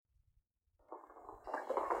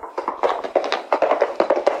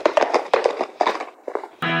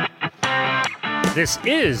This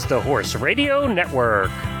is the Horse Radio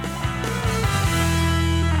Network.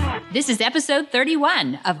 This is episode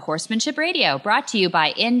 31 of Horsemanship Radio, brought to you by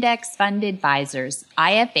Index Fund Advisors,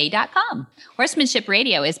 IFA.com. Horsemanship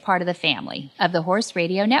Radio is part of the family of the Horse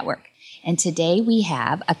Radio Network. And today we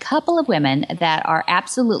have a couple of women that are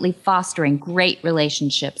absolutely fostering great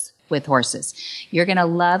relationships with horses. You're going to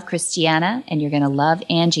love Christiana and you're going to love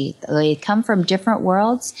Angie. They come from different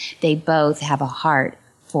worlds. They both have a heart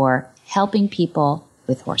for helping people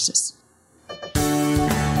with horses.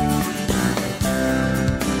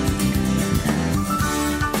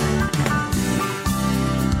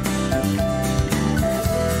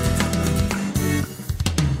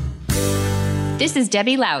 This is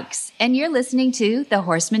Debbie Laux, and you're listening to the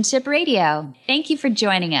Horsemanship Radio. Thank you for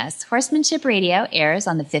joining us. Horsemanship Radio airs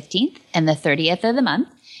on the 15th and the 30th of the month,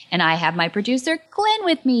 and I have my producer, Glenn,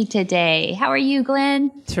 with me today. How are you,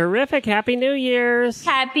 Glenn? Terrific. Happy New Year's.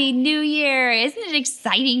 Happy New Year. Isn't it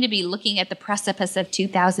exciting to be looking at the precipice of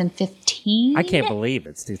 2015? I can't believe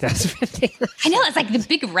it's 2015. I know, it's like the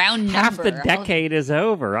big round number. Half the decade is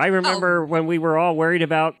over. I remember when we were all worried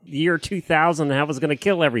about the year 2000 and how it was going to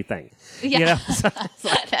kill everything. Yeah. You know?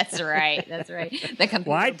 That's right. That's right. The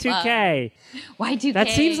computer Y2K. Y2K. That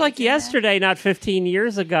seems like yesterday, not 15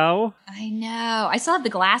 years ago. I know. I still have the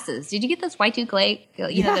glasses. Did you get those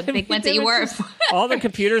Y2K? You know, the big ones that you wore. All the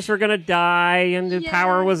computers were going to die and the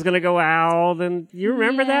power was going to go out. And you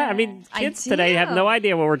remember that? I mean, kids today have no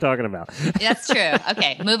idea what we're talking about. That's true.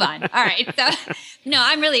 Okay, move on. All right. So, no,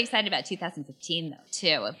 I'm really excited about 2015, though,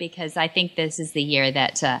 too, because I think this is the year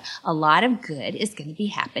that a lot of good is going to be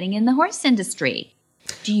happening in the horse industry.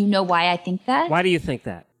 Do you know why I think that? Why do you think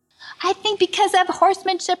that? I think because of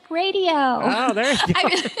Horsemanship Radio. Oh, there you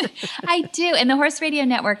go. I do. And the Horse Radio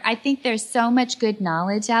Network, I think there's so much good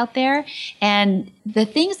knowledge out there. And the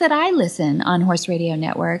things that I listen on Horse Radio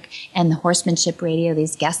Network and the Horsemanship Radio,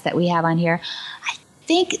 these guests that we have on here, I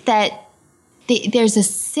think that there's a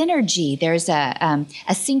synergy, there's a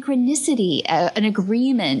synchronicity, an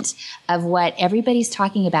agreement of what everybody's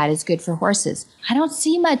talking about is good for horses. I don't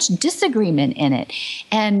see much disagreement in it.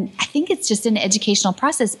 And I think it's just an educational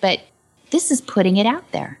process, but this is putting it out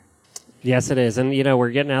there. Yes, it is. And, you know,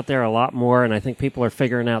 we're getting out there a lot more, and I think people are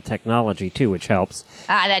figuring out technology, too, which helps.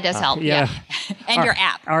 That does help, yeah. And your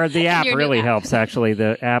app. The app really helps, actually.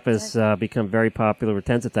 The app has become very popular with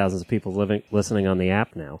tens of thousands of people listening on the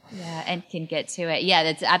app now. Yeah, and can get to it. Yeah,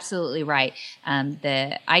 that's absolutely right.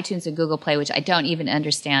 The iTunes and Google Play, which I don't even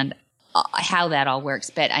understand how that all works,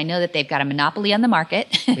 but I know that they've got a monopoly on the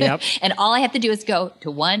market. Yep. And all I have to do is go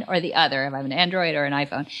to one or the other if I'm an Android or an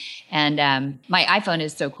iPhone. And my iPhone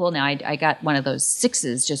is so cool now. I got one of those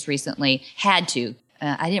 6s just recently. Had to.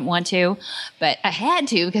 I didn't want to, but I had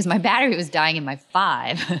to because my battery was dying in my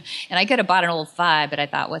 5. And I could have bought an old 5, but I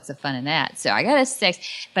thought, what's the fun in that? So I got a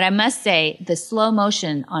 6. But I must say, the slow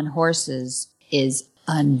motion on horses is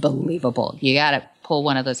unbelievable. You got to pull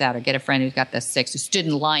one of those out or get a friend who's got the 6 who stood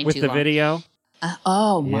in line with too the long. Video?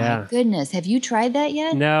 Oh, my goodness. Have you tried that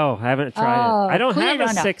yet? No, I haven't tried it. I don't have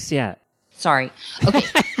a 6 yet. Sorry. Okay.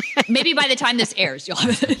 Maybe by the time this airs, you'll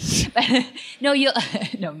have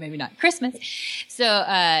it. No, maybe not. Christmas. So,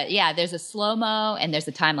 there's a slow-mo and there's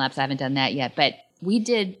a time-lapse. I haven't done that yet. But we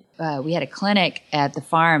had a clinic at the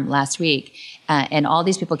farm last week, and all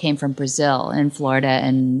these people came from Brazil and Florida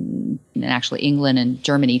and actually England and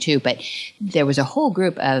Germany too. But there was a whole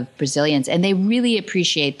group of Brazilians, and they really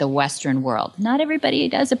appreciate the Western world. Not everybody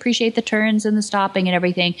does appreciate the turns and the stopping and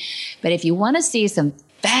everything. But if you want to see some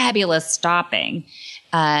fabulous stopping,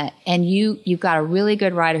 and you've got a really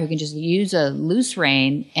good rider who can just use a loose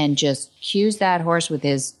rein and just cues that horse with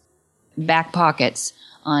his back pockets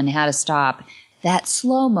on how to stop, that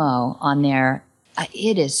slow-mo on there,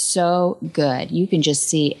 it is so good. You can just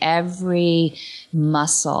see every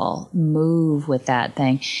muscle move with that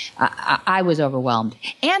thing. I was overwhelmed.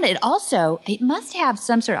 And it must have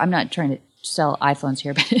some sort of, I'm not trying to sell iPhones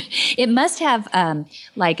here, but it must have an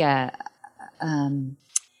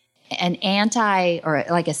anti or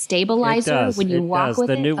like a stabilizer when you walk with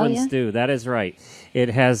it? The new ones do. That is right. It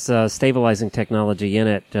has stabilizing technology in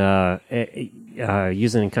it,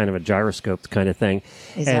 using kind of a gyroscope kind of thing.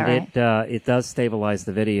 Is that right? It does stabilize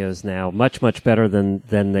the videos now much, much better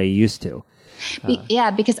than they used to.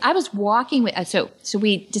 Yeah, because I was walking with, so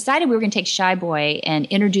we decided we were going to take Shy Boy and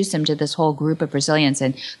introduce him to this whole group of Brazilians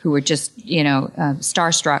and who were just,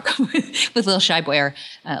 starstruck with little Shy Boy, or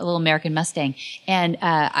a little American Mustang. And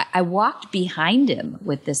I walked behind him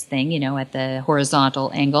with this thing, at the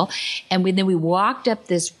horizontal angle. And then we walked up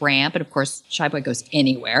this ramp. And of course, Shy Boy goes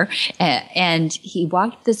anywhere. And he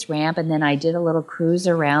walked up this ramp. And then I did a little cruise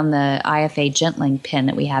around the IFA gentling pin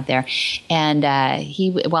that we have there. And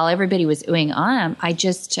while everybody was oohing on him, I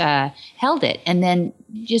just held it and then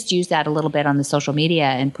just use that a little bit on the social media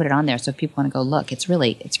and put it on there. So if people want to go look, it's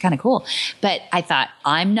kind of cool. But I thought,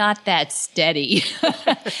 I'm not that steady.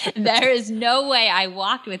 There is no way I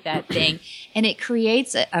walked with that thing. And it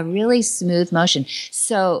creates a really smooth motion.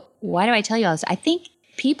 So why do I tell you all this? I think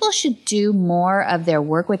people should do more of their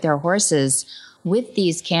work with their horses with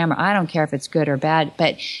these cameras. I don't care if it's good or bad,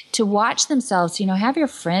 but to watch themselves, have your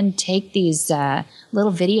friend take these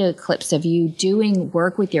little video clips of you doing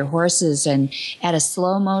work with your horses and at a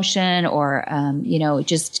slow motion, or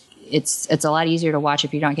just it's a lot easier to watch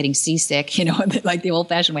if you're not getting seasick, like the old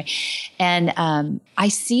fashioned way. And I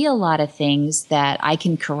see a lot of things that I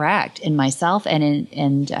can correct in myself and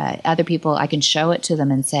in other people. I can show it to them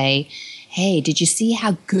and say, hey, did you see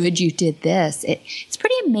how good you did this? It's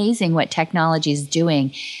pretty amazing what technology is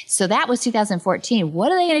doing. So that was 2014.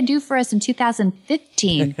 What are they going to do for us in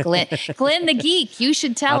 2015? Glenn the Geek, you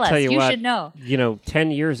should tell us. You should know.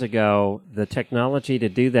 10 years ago, the technology to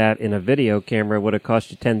do that in a video camera would have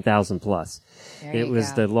cost you $10,000 plus. It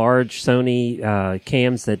was the large Sony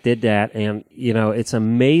cams that did that, and it's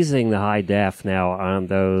amazing the high def now on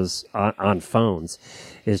those on phones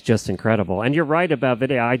is just incredible. And you're right about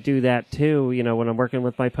video. I do that too, when I'm working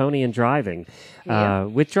with my pony and driving. Yeah.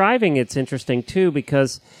 With driving, it's interesting too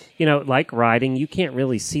because, like riding, you can't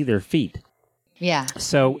really see their feet. Yeah.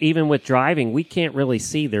 So even with driving, we can't really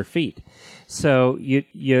see their feet. So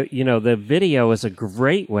the video is a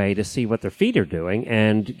great way to see what their feet are doing,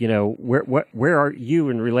 and where are you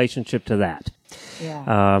in relationship to that?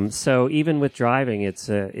 Yeah. So even with driving, it's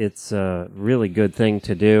a really good thing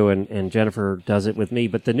to do, and Jennifer does it with me.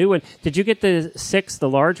 But the new one, did you get the 6, the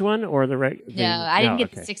large one, or the No, I didn't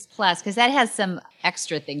get the 6 Plus because that has some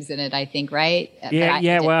extra things in it, I think, right?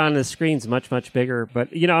 Yeah. Well, on the screen's much bigger. But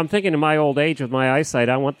I'm thinking in my old age with my eyesight,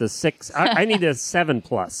 I want the 6. I need a 7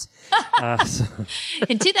 Plus.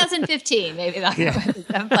 In 2015, maybe they'll go with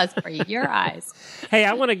the 7 Plus for your eyes. Hey,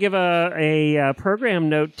 I want to give a program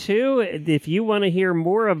note too. If you want to hear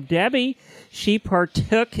more of Debbie, she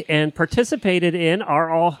partook and participated in our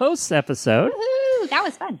All Hosts episode. Woohoo! That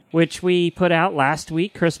was fun. Which we put out last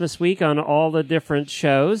week, Christmas week, on all the different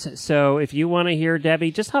shows. So if you want to hear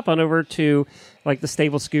Debbie, just hop on over to like the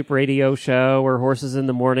Stable Scoop radio show or Horses in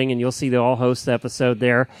the Morning, and you'll see the All Hosts episode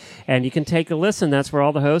there. And you can take a listen. That's where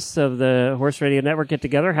all the hosts of the Horse Radio Network get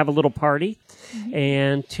together, have a little party,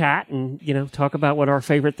 and chat and, talk about what our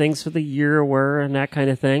favorite things for the year were and that kind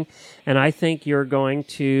of thing. And I think you're going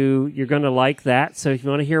to like that. So if you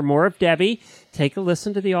want to hear more of Debbie, take a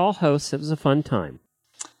listen to the All Hosts. It was a fun time.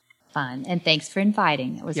 Fun. And thanks for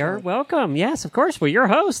inviting. You're welcome. Yes, of course. Well, you're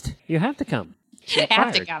host. You have to come. You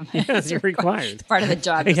have to come. Yes, you're required. It's part of the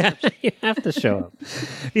job. Yeah, you have to show up.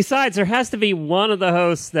 Besides, there has to be one of the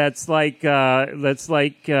hosts that's like West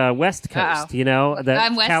Coast,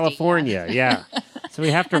 I'm Westy, California. Yeah. So we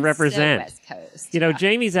have to represent. So West Coast.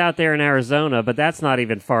 Jamie's out there in Arizona, but that's not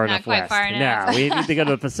even far enough quite west. Far enough. No, we need to go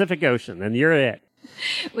to the Pacific Ocean, and you're it.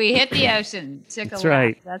 We hit the ocean. That's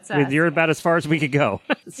right. That's us. You're about as far as we could go.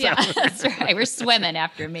 Yeah, that's right. We're swimming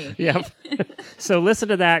after me. Yep. So listen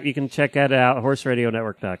to that. You can check that out at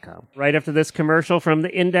horseradionetwork.com. Right after this commercial from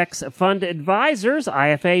the Index Fund Advisors,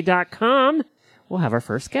 IFA.com, we'll have our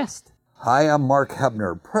first guest. Hi, I'm Mark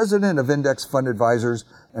Hebner, president of Index Fund Advisors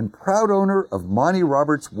and proud owner of Monty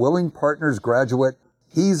Roberts Willing Partners graduate.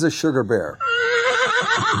 He's a sugar bear.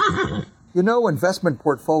 Investment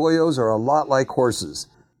portfolios are a lot like horses.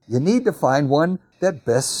 You need to find one that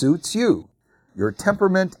best suits you, your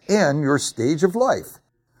temperament, and your stage of life.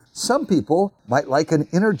 Some people might like an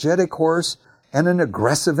energetic horse and an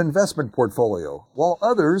aggressive investment portfolio, while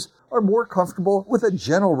others are more comfortable with a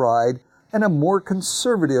gentle ride and a more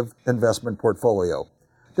conservative investment portfolio.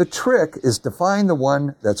 The trick is to find the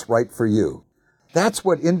one that's right for you. That's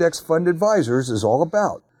what Index Fund Advisors is all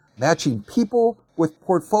about, matching people with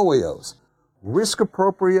portfolios.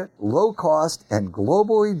 Risk-appropriate, low-cost, and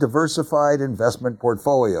globally diversified investment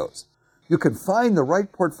portfolios. You can find the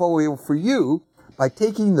right portfolio for you by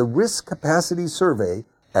taking the Risk Capacity Survey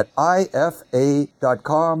at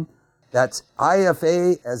IFA.com. That's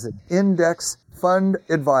IFA as an Index Fund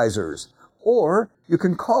Advisors. Or You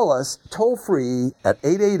can call us toll-free at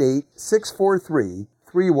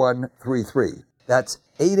 888-643-3133. That's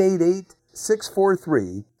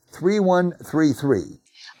 888-643-3133.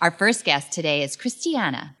 Our first guest today is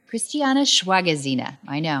Christiana Schwagazina.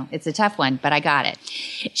 I know, it's a tough one, but I got it.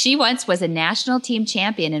 She once was a national team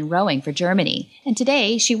champion in rowing for Germany, and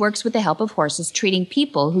today she works with the help of horses treating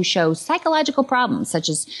people who show psychological problems such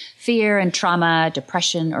as fear and trauma,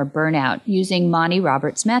 depression, or burnout using Monty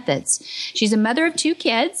Roberts methods. She's a mother of 2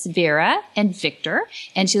 kids, Vera and Victor,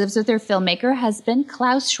 and she lives with her filmmaker husband,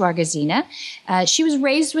 Klaus Schwagazina. She was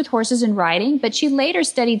raised with horses and riding, but she later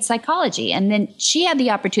studied psychology, and then she had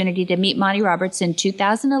the opportunity to meet Monty Roberts in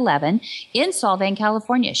 2011 in Solvang,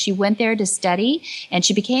 California. She went there to study, and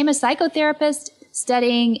she became a psychotherapist,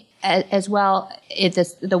 studying as well at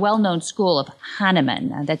the well-known school of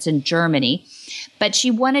Hahnemann, that's in Germany. But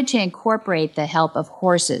she wanted to incorporate the help of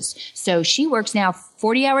horses. So she works now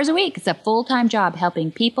 40 hours a week. It's a full-time job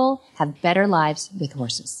helping people have better lives with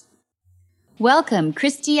horses. Welcome,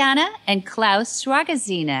 Christiana and Klaus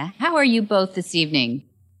Schwagazina. How are you both this evening?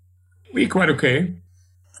 We're quite okay.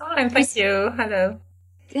 Fine, thank you. Hello.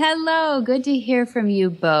 Hello, good to hear from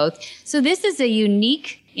you both. So this is a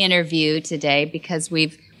unique interview today because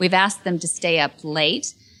we've asked them to stay up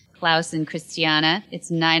late. Klaus and Christiana, it's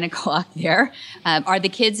 9 o'clock there. Are the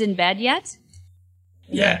kids in bed yet?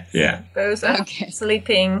 Yeah. Both are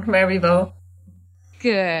sleeping very well.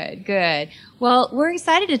 Good. Well, we're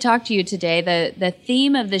excited to talk to you today. The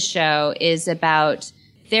theme of the show is about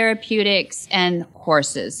therapeutics and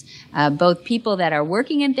horses, both people that are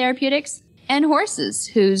working in therapeutics and horses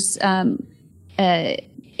whose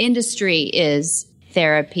industry is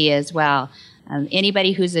therapy as well.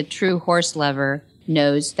 Anybody who's a true horse lover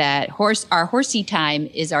knows that our horsey time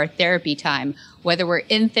is our therapy time, whether we're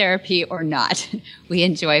in therapy or not. We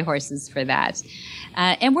enjoy horses for that.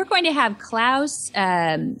 And we're going to have Klaus,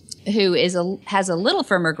 who has a little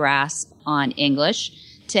firmer grasp on English,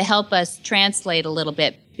 to help us translate a little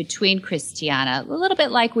bit between Christiana, a little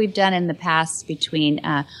bit like we've done in the past between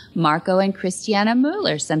Marco and Christiana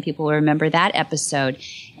Mueller. Some people will remember that episode.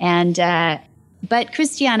 But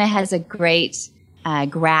Christiana has a great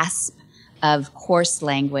grasp of horse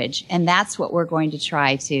language, and that's what we're going to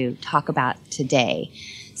try to talk about today.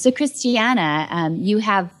 So Christiana, you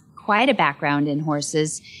have quite a background in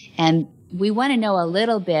horses, and we want to know a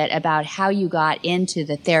little bit about how you got into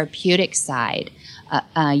the therapeutic side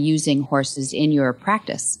using horses in your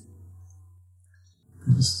practice.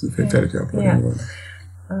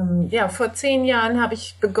 Vor 10 Jahren habe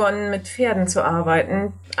ich begonnen, mit Pferden zu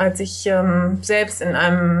arbeiten, als ich selbst in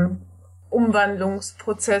einem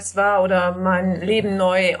Umwandlungsprozess war oder mein Leben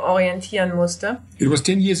neu orientieren musste. It was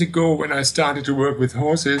 10 years ago when I started to work with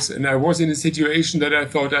horses, and I was in a situation that I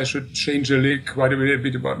thought I should change quite a little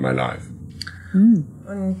bit about my life.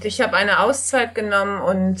 Und ich habe eine Auszeit genommen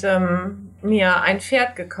und mir ein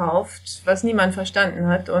Pferd gekauft, was niemand verstanden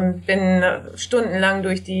hat, und bin stundenlang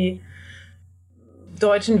durch die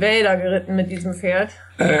deutschen Wälder geritten mit diesem Pferd.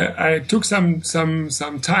 I took some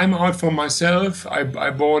time out for myself. I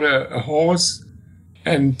bought a horse,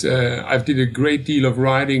 and I did a great deal of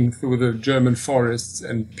riding through the German forests,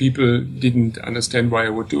 and people didn't understand why I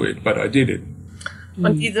would do it, but I did it.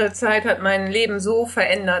 Und diese Zeit hat mein Leben so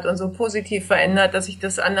verändert und so positiv verändert, dass ich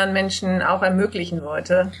das anderen Menschen auch ermöglichen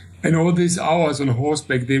wollte. And all these hours on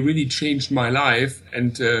horseback, they really changed my life.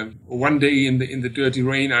 And one day in the dirty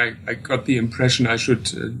rain, I got the impression I should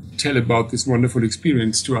tell about this wonderful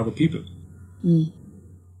experience to other people.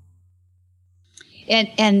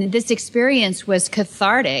 And this experience was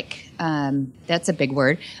cathartic. That's a big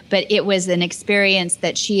word, but it was an experience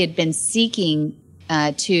that she had been seeking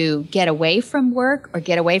to get away from work or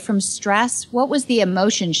get away from stress. What was the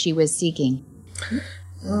emotion she was seeking?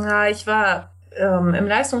 Ja, ich war im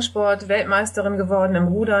Leistungssport Weltmeisterin geworden im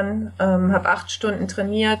Rudern, habe 8 Stunden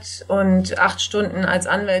trainiert und 8 Stunden als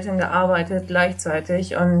Anwältin gearbeitet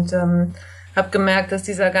gleichzeitig und habe gemerkt, dass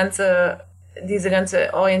diese ganze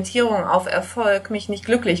Orientierung auf Erfolg mich nicht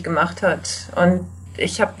glücklich gemacht hat, und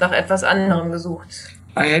ich habe nach etwas anderem gesucht.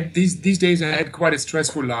 I had these days I had quite a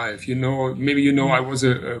stressful life. Maybe I was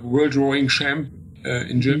a world rowing champ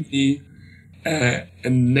in Germany.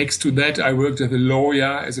 And next to that, I worked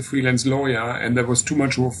as a freelance lawyer, and there was too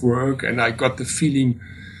much of work, and I got the feeling,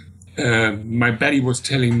 my body was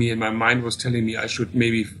telling me and my mind was telling me I should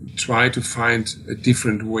maybe try to find a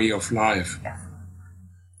different way of life.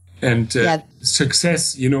 And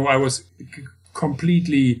success, I was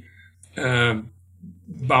completely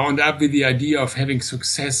bound up with the idea of having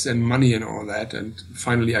success and money and all that. And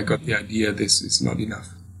finally, I got the idea this is not enough.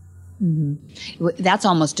 Mm-hmm. That's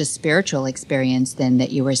almost a spiritual experience then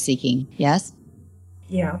that you were seeking, yes?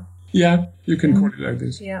 Ja. Yeah, you can call it like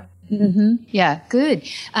this. Ja. Yeah, good.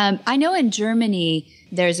 I know in Germany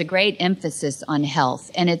there's a great emphasis on health,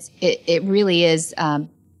 and it really is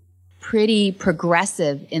pretty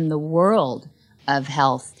progressive in the world of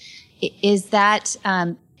health. Is that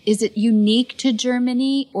is it unique to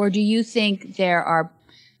Germany, or do you think there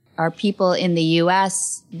are people in the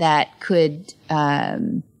U.S. that could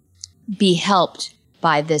be helped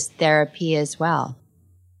by this therapy as well?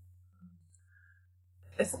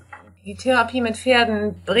 Die Therapie mit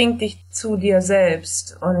Pferden bringt dich zu dir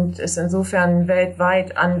selbst und ist insofern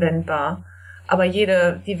weltweit anwendbar. Aber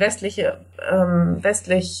die westlich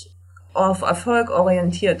auf Erfolg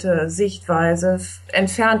orientierte Sichtweise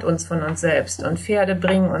entfernt uns von uns selbst und Pferde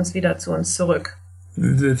bringen uns wieder zu uns zurück.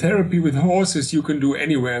 The therapy with horses you can do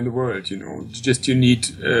anywhere in the world, you know. Just you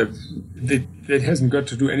need that hasn't got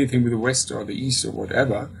to do anything with the West or the East or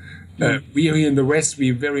whatever. We are here in the West,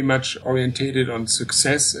 we're very much orientated on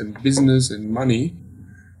success and business and money.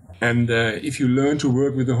 And if you learn to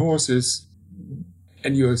work with the horses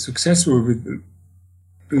and you're successful with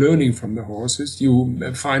learning from the horses, you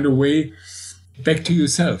find a way back to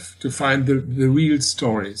yourself to find the real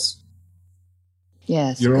stories.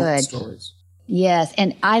 Yes, your good. own stories. Yes,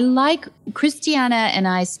 and I like Christiana and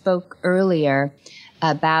I spoke earlier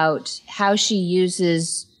about how she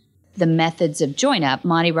uses the methods of join up,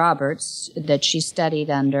 Monty Roberts, that she studied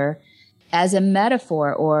under, as a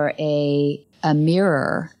metaphor or a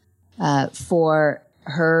mirror for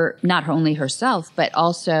her, not only herself, but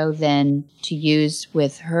also then to use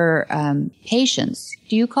with her patients.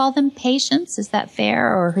 Do you call them patients? Is that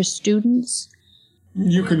fair? Or her students?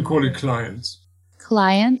 You can call it clients.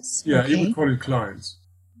 Clients? Yeah, okay. you would call it clients.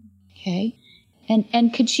 Okay.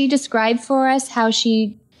 And could she describe for us how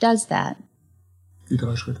she does that? Die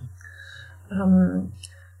 3 Schritte.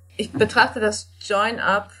 Ich betrachte das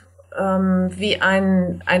Join-Up wie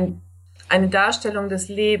eine Darstellung des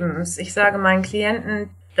Lebens. Ich sage meinen Klienten,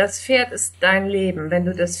 das Pferd ist dein Leben. Wenn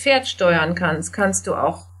du das Pferd steuern kannst, kannst du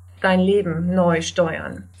auch dein Leben neu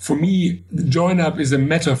steuern. For me, the join-up is a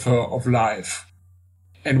metaphor of life.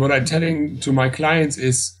 And what I'm telling to my clients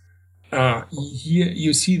is, here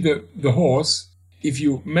you see the horse. If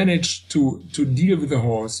you manage to deal with the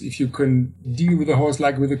horse, if you can deal with the horse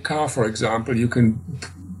like with a car, for example, you can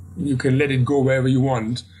let it go wherever you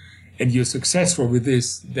want, and you're successful with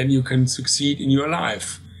this, then you can succeed in your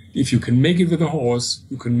life. If you can make it with a horse,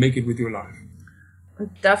 you can make it with your life.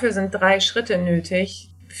 Und dafür sind 3 Schritte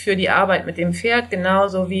nötig für die Arbeit mit dem Pferd,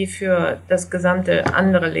 genauso wie für das gesamte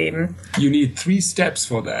andere Leben. You need 3 steps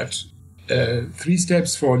for that. 3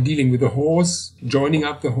 steps for dealing with the horse, joining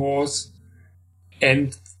up the horse,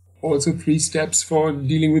 and also 3 steps for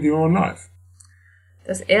dealing with your own life.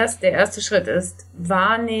 Der erste Schritt ist,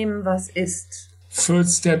 wahrnehmen, was ist.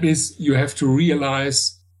 First step is you have to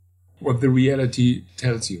realize what the reality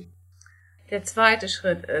tells you. Der zweite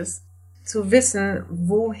Schritt ist, zu wissen,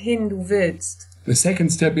 wohin du willst. The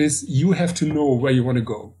second step is you have to know where you want to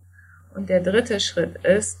go. Und der dritte Schritt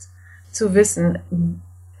ist, zu wissen,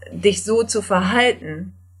 dich so zu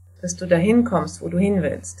verhalten, dass du dahin kommst, wo du hin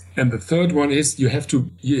willst. And the third one is you have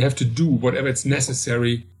to do whatever it's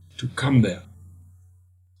necessary to come there,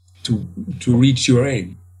 to reach your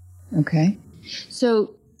aim. Okay.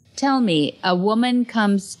 So tell me, a woman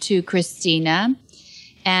comes to Christina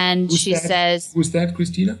and says... Who's that,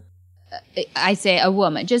 Christina? I say a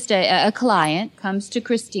woman, just a client comes to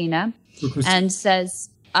Christina and says,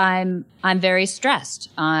 I'm very stressed.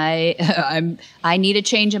 I need a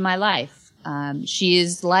change in my life. She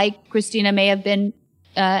is like Christina may have been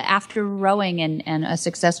after rowing and a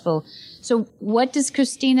successful. So what does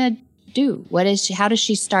Christina do? How does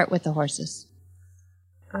she start with the horses?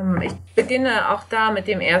 Ich beginne auch da mit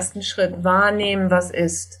dem ersten Schritt, wahrnehmen, was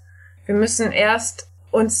ist. Wir müssen erst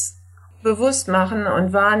uns bewusst machen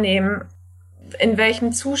und wahrnehmen, in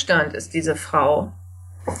welchem Zustand ist diese Frau.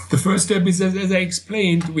 The first step is, as I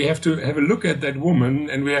explained, we have to have a look at that woman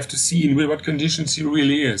and we have to see in what condition she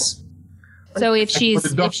really is. So if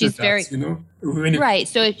she's very does, you know? right,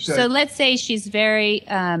 so let's say she's very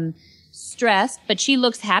stressed, but she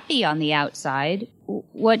looks happy on the outside.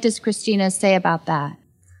 What does Christina say about that?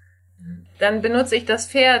 Dann benutze ich das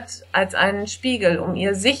Pferd als einen Spiegel, um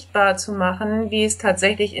ihr sichtbar zu machen, wie es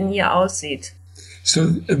tatsächlich in ihr aussieht. So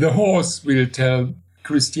the horse will tell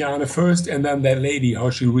Christiane first and then that lady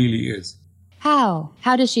how she really is. How?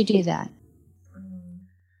 How does she do that?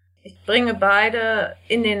 Ich bringe beide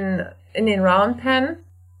in den Round Pen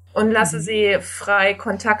und lasse sie frei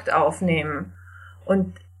Kontakt aufnehmen.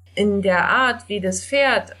 Und in der Art, wie das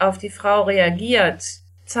Pferd auf die Frau reagiert,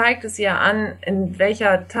 zeigt es ihr an, in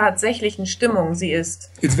welcher tatsächlichen Stimmung sie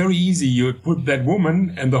ist. It's very easy. You put that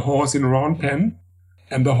woman and the horse in a round pen,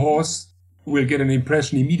 and the horse will get an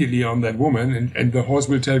impression immediately on that woman, and the horse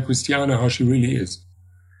will tell Christiane how she really is.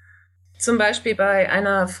 Zum Beispiel bei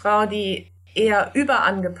einer Frau, die eher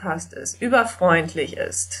überangepasst ist, überfreundlich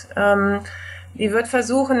ist. Die wird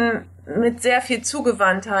versuchen, mit sehr viel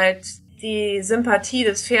Zugewandtheit die Sympathie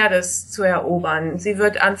des Pferdes zu erobern. Sie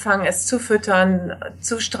wird anfangen, es zu füttern,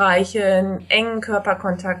 zu streicheln, engen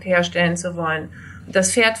Körperkontakt herstellen zu wollen. Und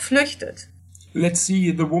das Pferd flüchtet. Let's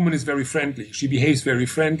see, the woman is very friendly. She behaves very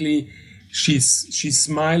friendly. She's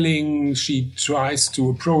smiling. She tries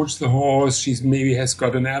to approach the horse. She maybe has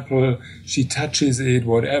got an apple. She touches it,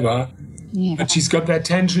 whatever. Yeah. But she's got that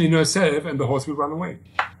tension in herself, and the horse will run away.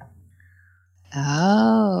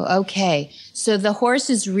 Oh, okay. So the horse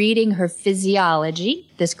is reading her physiology,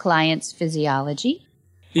 this client's physiology.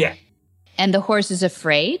 Yeah. And the horse is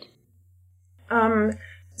afraid?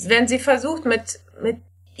 Wenn sie versucht, mit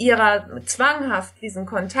ihrer zwanghaft diesen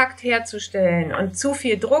Kontakt herzustellen und zu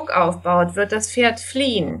viel Druck aufbaut, wird das Pferd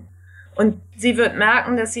fliehen. Und sie wird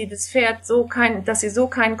merken, dass sie dass sie so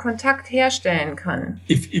keinen Kontakt herstellen kann.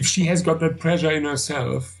 If she has got that pressure in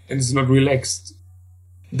herself and is not relaxed,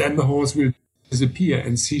 then the horse will disappear,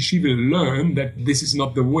 and she will learn that this is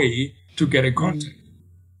not the way to get a contact.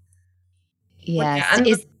 Yes. Und der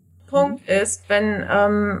andere Punkt ist,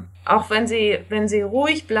 auch wenn sie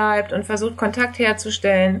ruhig bleibt und versucht, Kontakt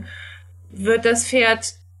herzustellen, wird das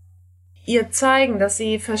Pferd ihr zeigen, dass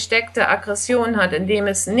sie versteckte Aggression hat, indem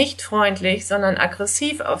es nicht freundlich, sondern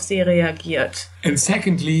aggressiv auf sie reagiert. And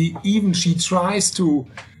secondly, even she tries to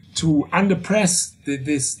underpress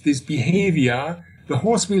this behavior, the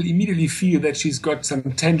horse will immediately feel that she's got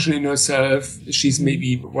some tension in herself. She's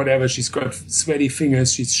maybe whatever, she's got sweaty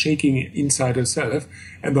fingers, she's shaking inside herself,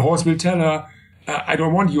 and the horse will tell her, I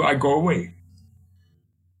don't want you, I go away.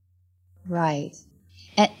 Right.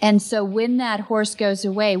 And so when that horse goes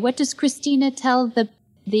away, what does Christina tell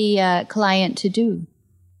the client to do?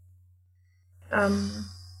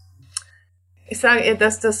 Ich sage ihr,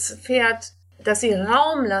 dass sie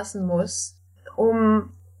Raum lassen muss,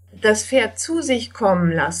 um das Pferd zu sich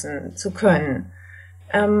kommen lassen zu können.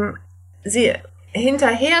 Sie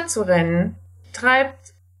hinterher zu rennen,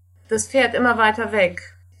 treibt das Pferd immer weiter weg.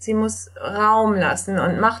 Sie muss Raum lassen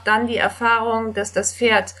und macht dann die Erfahrung, dass das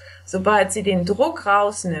Pferd, sobald sie den Druck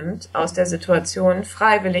rausnimmt aus der Situation,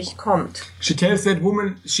 freiwillig kommt. She tells that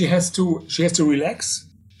woman she has to relax.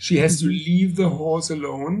 She has to leave the horse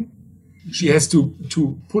alone. She has to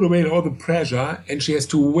put away all the pressure, and she has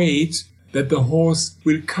to wait that the horse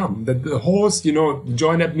will come. That the horse,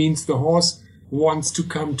 join up means the horse wants to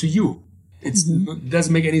come to you. It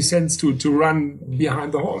doesn't make any sense to run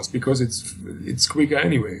behind the horse because it's quicker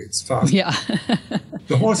anyway. It's fast. Yeah.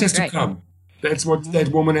 The horse has Right. to come. That's what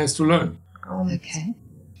that woman has to learn. Okay.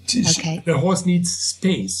 Okay. The horse needs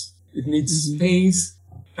space. It needs space,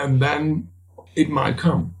 and then it might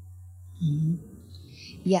come.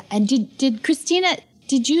 Yeah. And did Christina,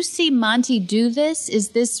 did you see Monty do this? Is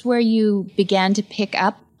this where you began to pick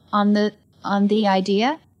up on the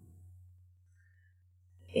idea?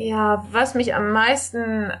 Ja, was mich am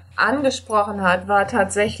meisten angesprochen hat, war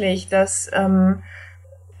tatsächlich, dass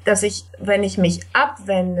ich, wenn ich mich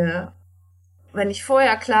abwende, wenn ich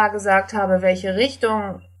vorher klar gesagt habe, welche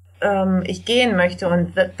Richtung ich gehen möchte,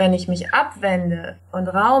 und wenn ich mich abwende und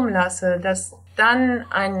Raum lasse, dass dann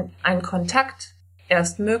ein Kontakt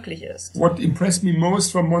erst möglich ist. What impressed me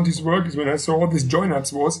most from Monty's work is when I saw all these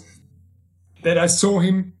join-ups was that I saw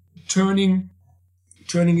him turning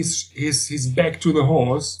his back to the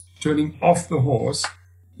horse, turning off the horse,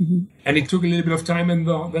 and it took a little bit of time, and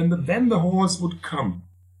then the horse would come.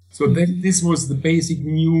 So this was the basic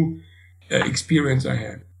new experience I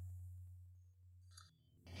had.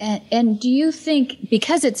 And do you think,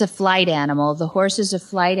 because it's a flight animal, the horse is a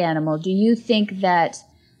flight animal, do you think that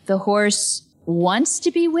the horse wants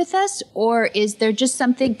to be with us, or is there just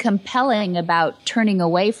something compelling about turning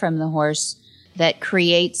away from the horse that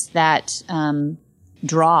creates that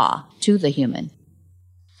draw to the human?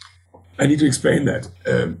 I need to explain that.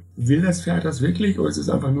 Will das Pferd das wirklich, oder ist es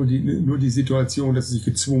einfach nur die Situation, dass es sich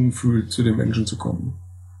gezwungen fühlt, zu den Menschen zu kommen?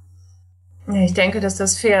 Ich denke, dass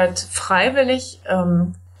das Pferd freiwillig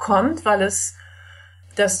kommt, weil es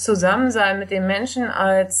das Zusammensein mit dem Menschen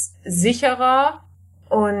als sicherer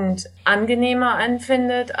und angenehmer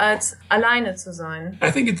empfindet, als alleine zu sein.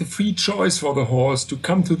 I think it's a free choice for the horse to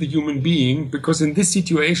come to the human being, because in this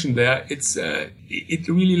situation there, it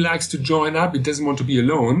really likes to join up. It doesn't want to be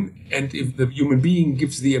alone. And if the human being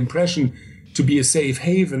gives the impression to be a safe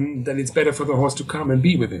haven, then it's better for the horse to come and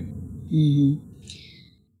be with him.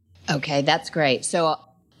 Okay, that's great. So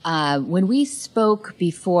when we spoke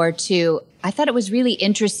before, too, I thought it was really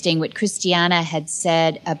interesting what Christiana had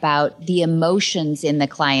said about the emotions in the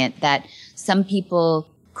client, that some people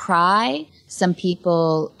cry, some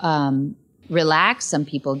people relax, some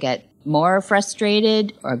people get more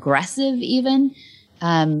frustrated or aggressive even.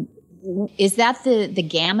 Is that the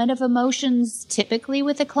gamut of emotions typically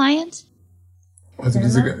with a client? Also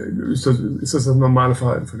ist das normale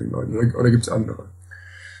Verhalten von den Leuten oder gibt es andere?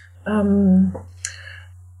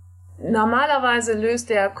 Normalerweise löst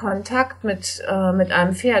der Kontakt mit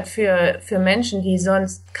einem Pferd für Menschen, die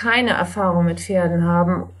sonst keine Erfahrung mit Pferden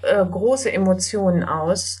haben, große Emotionen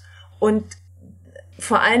aus. Und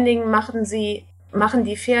vor allen Dingen machen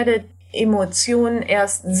die Pferde Emotionen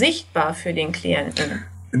erst sichtbar für den Klienten.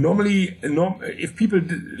 Normally, if people,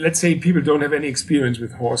 let's say people don't have any experience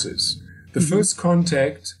with horses, the first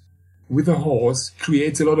contact with a horse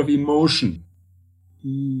creates a lot of emotion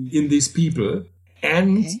in these people.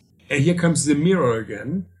 And here comes the mirror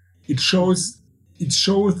again. It shows the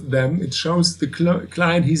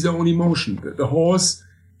client his own emotion. The horse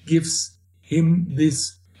gives him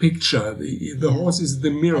this picture. The horse is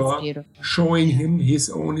the mirror showing him his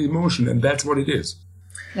own emotion. And that's what it is.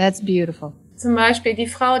 That's beautiful. Zum Beispiel die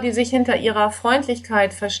Frau, die sich hinter ihrer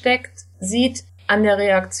Freundlichkeit versteckt, sieht an der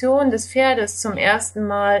Reaktion des Pferdes zum ersten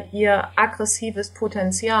Mal ihr aggressives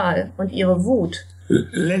Potenzial und ihre Wut.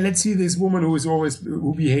 Let's see this woman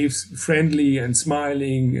who behaves friendly and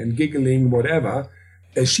smiling and giggling, whatever.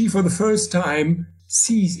 She for the first time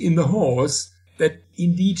sees in the horse that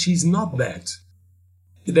indeed she's not that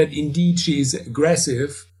indeed she is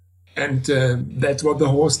aggressive, and that's what the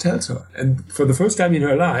horse tells her. And for the first time in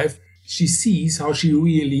her life, she sees how she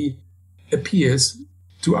really appears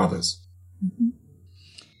to others. Mm-hmm.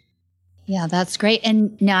 Yeah, that's great.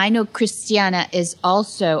 And now I know Christiana is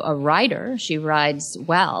also a rider. She rides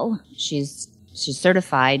well. She's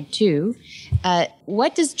certified too.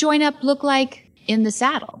 What does join up look like in the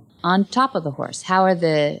saddle on top of the horse? How are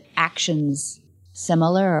the actions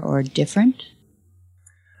similar or different?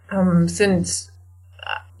 Sind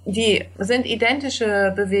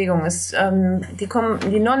identische Bewegungen.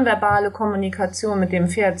 Die nonverbale Kommunikation mit dem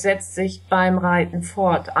Pferd setzt sich beim Reiten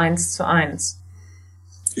fort, 1:1.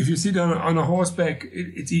 If you sit on a horseback,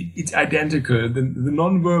 it's identical. The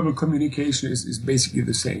non-verbal communication is basically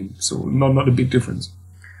the same. So not a big difference.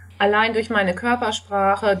 Allein durch meine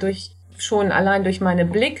Körpersprache, allein durch meine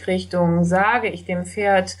Blickrichtung sage ich dem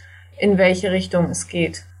Pferd, in welche Richtung es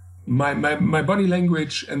geht. My body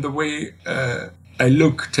language and the way I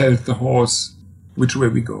look tells the horse which way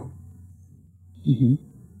we go. Mm-hmm.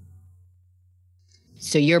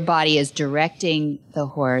 So your body is directing the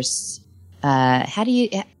horse. How do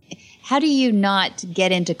you not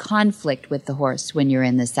get into conflict with the horse when you're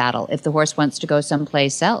in the saddle if the horse wants to go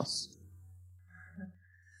someplace else?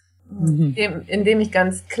 Indem ich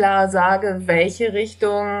ganz klar sage, welche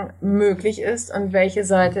Richtung möglich ist und welche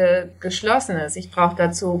Seite geschlossen ist. Ich brauche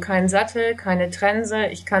dazu keinen Sattel, keine Trense.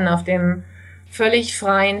 Ich kann auf dem völlig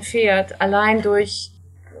freien Pferd allein durch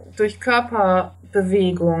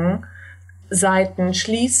Körperbewegung Seiten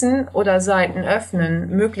schließen oder Seiten öffnen,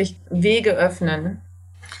 möglich Wege öffnen.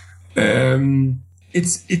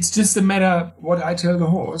 It's just a matter what I tell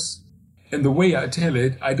the horse and the way I tell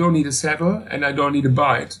it. I don't need a saddle and I don't need a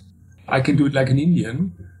bite. I can do it like an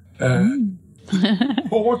Indian.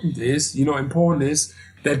 Important is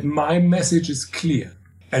that my message is clear,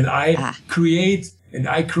 and I create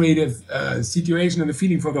a situation and a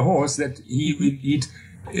feeling for the horse that he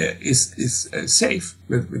is safe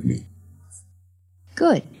with me.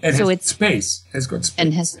 Good. And so has space. Has got space.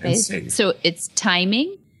 And has space. And so it's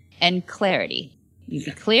timing and clarity. You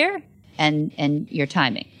be clear and your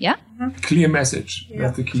timing. Yeah? Clear message. Yeah.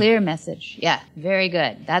 That's the key. Clear message. Yeah. Very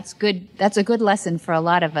good. That's good. That's a good lesson for a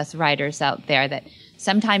lot of us riders out there, that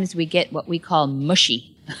sometimes we get what we call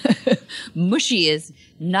mushy. Mushy is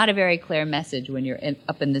not a very clear message when you're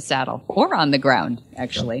up in the saddle or on the ground,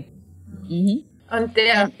 actually. Mhm. Und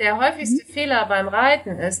der häufigste Fehler beim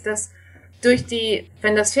Reiten ist, dass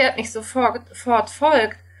wenn das Pferd nicht sofort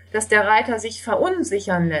folgt, dass der Reiter sich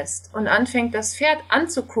verunsichern lässt und anfängt, das Pferd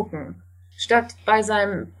anzugucken, statt bei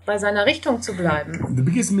seiner Richtung zu bleiben. The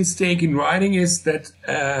biggest mistake in riding is that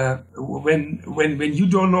when you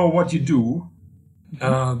don't know what you do,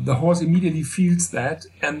 the horse immediately feels that,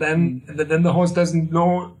 and then the horse doesn't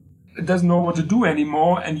know what to do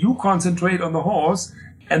anymore, and you concentrate on the horse.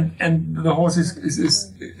 And the horse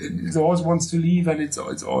the horse wants to leave, and it's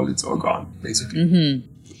all gone, basically.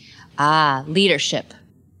 Mm-hmm. Leadership.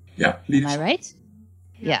 Yeah, leadership. Am I right?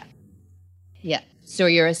 Yeah. So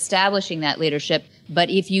you're establishing that leadership, But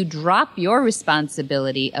if you drop your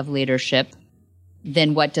responsibility of leadership,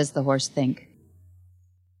 then what does the horse think?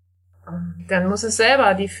 Dann muss es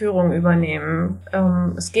selber die Führung übernehmen.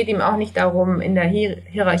 Es geht ihm auch nicht darum, in der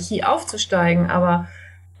Hierarchie aufzusteigen, aber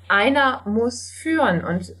einer muss führen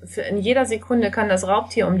und in jeder Sekunde kann das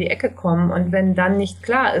Raubtier um die Ecke kommen und wenn dann nicht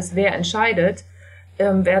klar ist, wer entscheidet,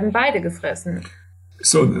 werden beide gefressen.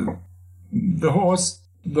 So the horse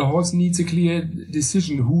needs a clear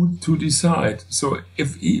decision who to decide. So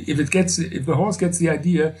if the horse gets the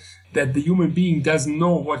idea that the human being doesn't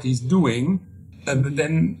know what he's doing,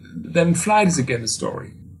 then flight is again a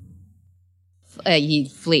story. He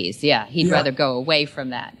flees, yeah. He'd rather go away from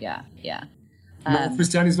that, yeah. No,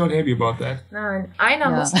 Christiani's not happy about that. Nein, einer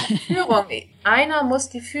muss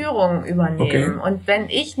die Führung übernehmen. Okay. Und wenn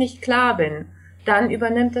ich nicht klar bin, dann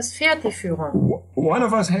übernimmt das Pferd die Führung. One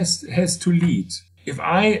of us has to lead. If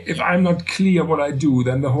I'm not clear what I do,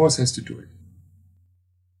 then the horse has to do it.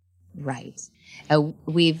 Right.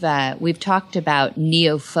 We've talked about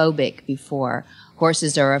neophobic before.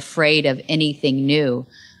 Horses are afraid of anything new.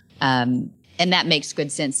 And that makes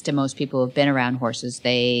good sense to most people who have been around horses.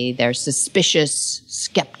 They're suspicious,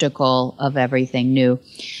 skeptical of everything new.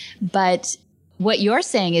 But what you're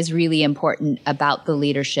saying is really important about the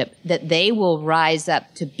leadership, that they will rise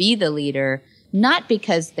up to be the leader, not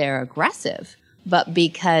because they're aggressive, but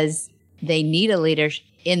because they need a leader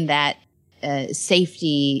in that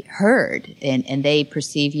safety herd, and they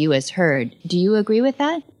perceive you as herd. Do you agree with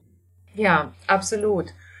that? Ja,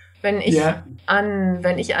 absolut. Wenn ich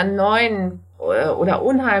an neuen oder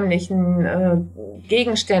unheimlichen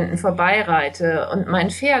Gegenständen vorbeireite und mein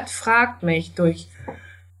Pferd fragt mich durch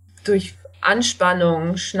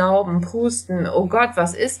Anspannung, Schnauben, Pusten, oh Gott,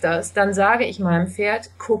 was ist das? Dann sage ich meinem Pferd,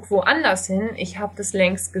 guck woanders hin, ich habe das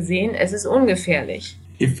längst gesehen, es ist ungefährlich.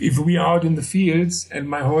 If we are out in the fields and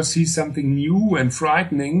my horse sees something new and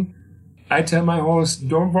frightening, I tell my horse,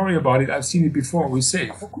 don't worry about it, I've seen it before, we're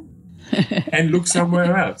safe. And look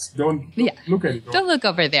somewhere else. Don't look at it. Don't look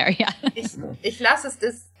over there, yeah. Ich lasse es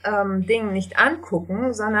das Ding nicht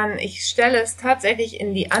angucken, sondern ich stelle es tatsächlich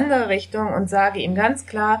in die andere Richtung und sage ihm ganz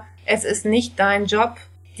klar, es ist nicht dein Job,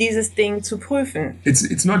 dieses Ding zu prüfen.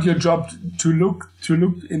 It's not your job to look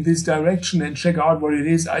in this direction and check out what it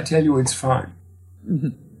is. I tell you it's fine.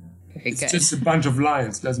 Very It's good. just a bunch of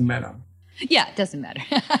lions, doesn't matter. Yeah, it doesn't matter.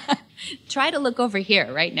 Try to look over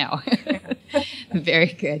here right now.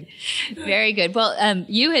 Very good. Very good. Well,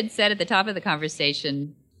 you had said at the top of the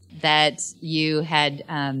conversation that you had,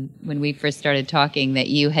 when we first started talking, that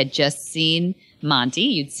you had just seen Monty,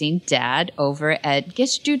 you'd seen Dad over at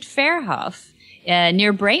Gestüt-Fairhof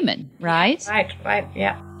near Bremen, right? Right,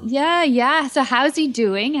 yeah. Yeah. So how's he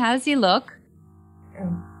doing? How's he look?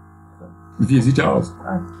 Wie sieht er aus?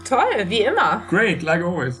 Toll, wie immer. Great, like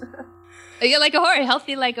always. You're like a horse,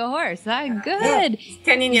 healthy like a horse. Ah, good. Ich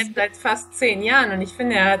kenne ihn jetzt seit fast 10 Jahren und ich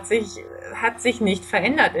finde, er hat sich nicht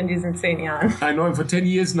verändert in diesen 10 Jahren. I know him for 10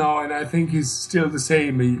 years now and I think he's still the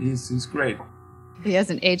same. He's great. He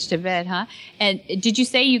hasn't aged a bit, huh? And did you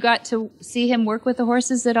say you got to see him work with the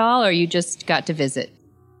horses at all, or you just got to visit?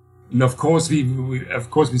 And of course we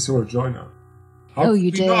saw a joiner. How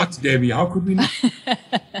you could we did? not, Debbie? How could we not?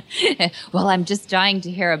 Well, I'm just dying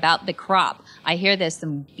to hear about the crop. I hear there's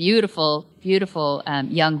some beautiful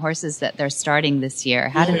young horses that they're starting this year.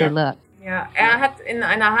 How did they look? Ja, er hat in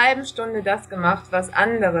einer halben Stunde das gemacht, was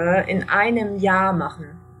andere in einem Jahr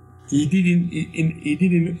machen. He did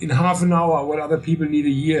in half an hour what other people need a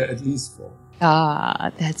year at least for.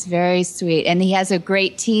 Ah, that's very sweet. And he has a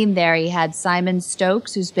great team there. He had Simon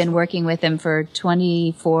Stokes, who's been working with him for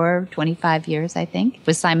 25 years, I think.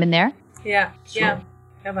 Was Simon there? Ja,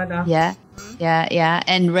 er war da. Yeah.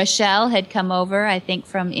 And Rochelle had come over, I think,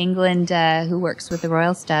 from England, who works with the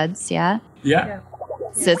Royal Studs, yeah? Yeah.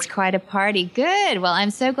 So it's quite a party. Good. Well,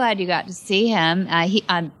 I'm so glad you got to see him.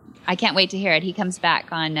 I can't wait to hear it. He comes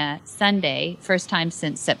back on Sunday, first time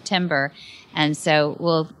since September. And so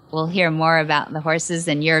we'll hear more about the horses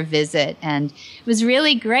and your visit. And it was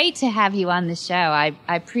really great to have you on the show. I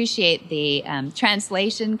appreciate the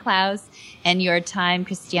translation, Klaus, and your time,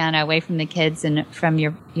 Christiana, away from the kids and from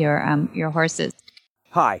your horses.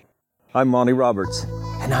 Hi, I'm Monty Roberts,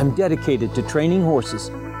 and I'm dedicated to training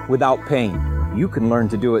horses without pain. You can learn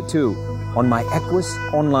to do it too on my Equus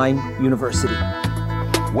Online University.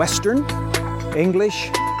 Western, English,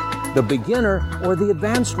 the beginner, or the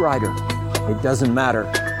advanced rider. It doesn't matter.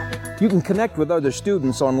 You can connect with other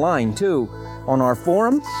students online too, on our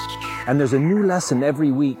forum, and there's a new lesson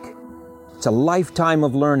every week. It's a lifetime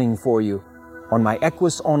of learning for you on my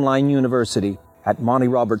Equus Online University at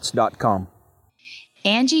montyroberts.com.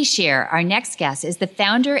 Angie Scheer, our next guest, is the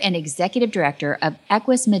founder and executive director of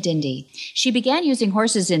Equus Medindi. She began using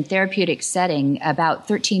horses in therapeutic setting about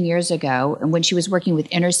 13 years ago when she was working with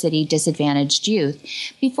inner city disadvantaged youth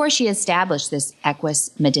before she established this Equus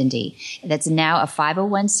Medindi that's now a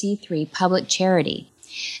 501c3 public charity.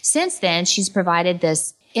 Since then, she's provided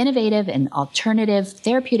this innovative and alternative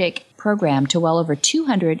therapeutic program to well over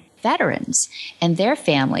 200 veterans and their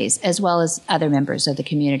families, as well as other members of the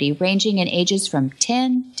community, ranging in ages from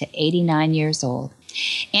 10 to 89 years old.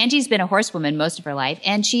 Angie's been a horsewoman most of her life,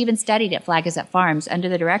 and she even studied at Flagstaff Farms under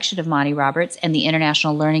the direction of Monty Roberts and the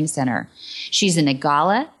International Learning Center. She's an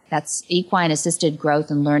EAGALA, that's Equine Assisted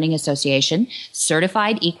Growth and Learning Association,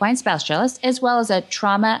 certified equine specialist, as well as a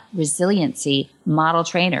trauma resiliency model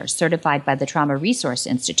trainer certified by the Trauma Resource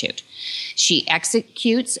Institute. She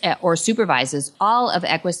executes or supervises all of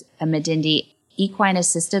Equus Medindi equine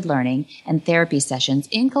assisted learning and therapy sessions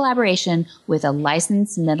in collaboration with a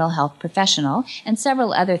licensed mental health professional and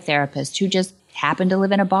several other therapists who just happen to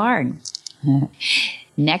live in a barn.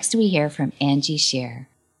 Next, we hear from Angie Scheer.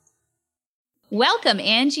 Welcome,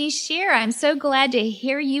 Angie Scheer. I'm so glad to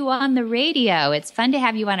hear you on the radio. It's fun to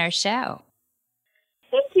have you on our show.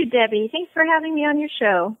 Thank you, Debbie. Thanks for having me on your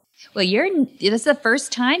show. Well, this is the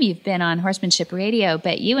first time you've been on Horsemanship Radio,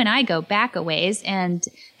 but you and I go back a ways, and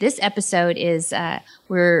this episode is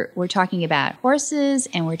we're talking about horses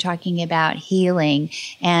and we're talking about healing.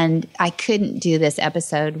 And I couldn't do this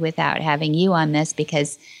episode without having you on this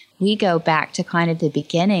because we go back to kind of the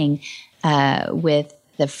beginning with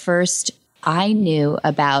the first I knew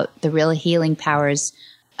about the real healing powers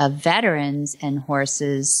of veterans and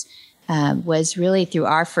horses was really through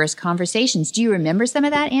our first conversations. Do you remember some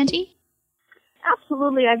of that, Angie?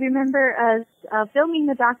 Absolutely. I remember us filming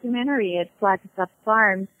the documentary at Flagstaff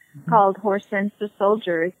Farms called Horse Sense for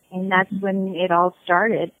Soldiers, and that's when it all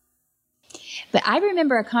started. But I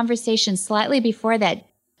remember a conversation slightly before that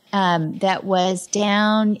that was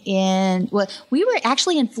down in, well, we were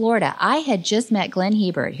actually in Florida. I had just met Glenn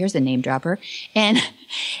Hebert. Here's a name dropper. And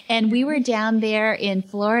we were down there in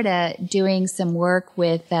Florida doing some work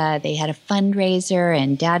with, they had a fundraiser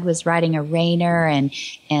and Dad was riding a reiner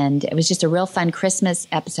and it was just a real fun Christmas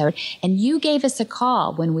episode. And you gave us a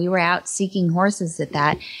call when we were out seeking horses at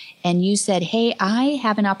that. And you said, hey, I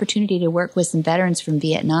have an opportunity to work with some veterans from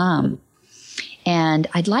Vietnam. And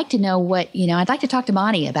I'd like to know I'd like to talk to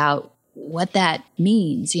Monty about what that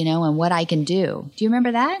means, and what I can do. Do you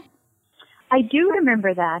remember that? I do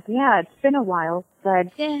remember that. Yeah, it's been a while, but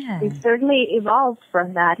we've certainly evolved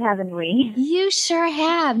from that, haven't we? You sure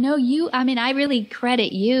have. No, I really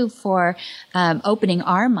credit you for opening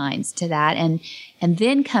our minds to that and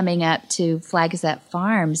then coming up to Flagstaff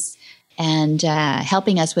Farms and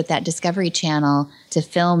helping us with that Discovery Channel to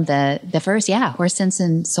film the first, Horse Sense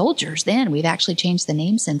and Soldiers. Then we've actually changed the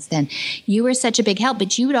name since then. You were such a big help,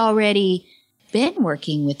 but you'd already been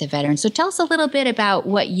working with the veterans. So tell us a little bit about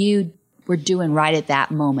what you were doing right at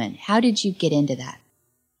that moment. How did you get into that?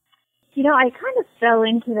 I kind of fell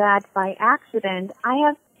into that by accident. I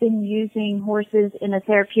have been using horses in a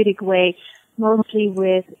therapeutic way, mostly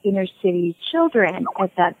with inner city children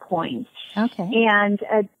at that point. Okay. And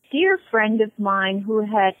a dear friend of mine who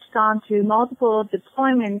had gone through multiple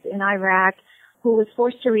deployments in Iraq, who was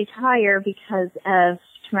forced to retire because of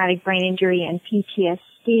traumatic brain injury and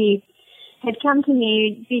PTSD, had come to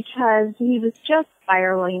me because he was just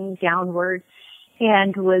spiraling downward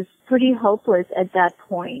and was pretty hopeless at that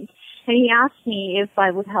point. And he asked me if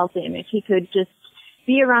I would help him, if he could just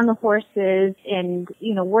be around the horses and,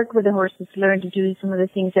 work with the horses, learn to do some of the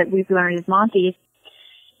things that we've learned at Monty.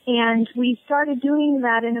 And we started doing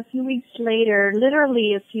that, and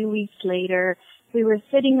literally a few weeks later, we were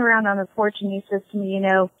sitting around on the porch, and he says to me,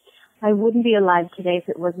 I wouldn't be alive today if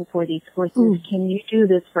it wasn't for these horses. Can you do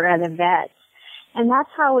this for other vets? And that's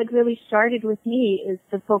how it really started with me, is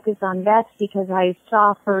to focus on vets, because I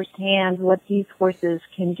saw firsthand what these horses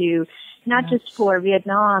can do, not just for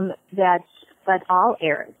Vietnam vets, but all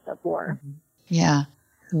eras of war. Yeah.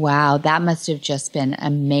 Wow. That must have just been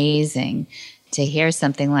amazing to hear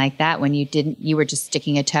something like that when you were just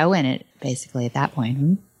sticking a toe in it, basically, at that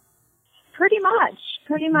point. Pretty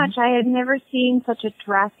much. I had never seen such a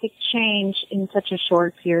drastic change in such a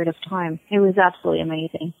short period of time. It was absolutely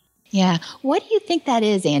amazing. Yeah. What do you think that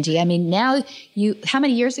is, Angie? I mean, now how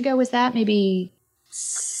many years ago was that? Maybe?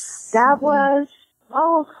 That was,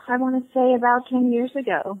 I want to say about 10 years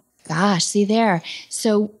ago. Gosh, see there.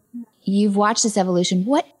 So you've watched this evolution.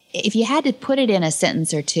 What, if you had to put it in a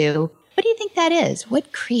sentence or two, what do you think that is?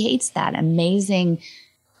 What creates that amazing,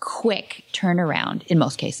 quick turnaround in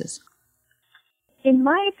most cases? In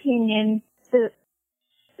my opinion, the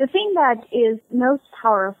The thing that is most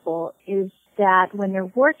powerful is that when they're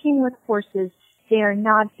working with horses, they are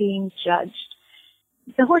not being judged.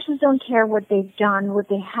 The horses don't care what they've done, what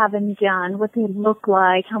they haven't done, what they look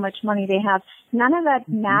like, how much money they have. None of that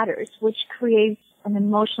matters, which creates an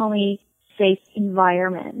emotionally safe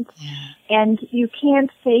environment. Yeah. And you can't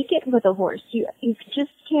fake it with a horse. You just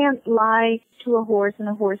can't lie to a horse, and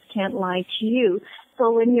a horse can't lie to you.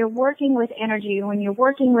 So when you're working with energy, when you're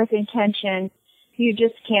working with intention, you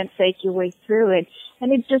just can't fake your way through it.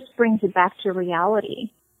 And it just brings it back to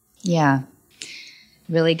reality. Yeah.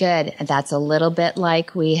 Really good. That's a little bit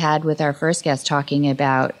like we had with our first guest talking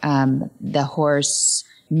about the horse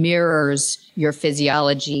mirrors your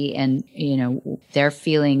physiology, and they're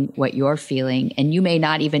feeling what you're feeling, and you may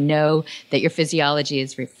not even know that your physiology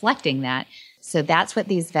is reflecting that. So that's what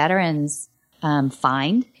these veterans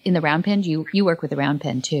find in the round pen. You work with the round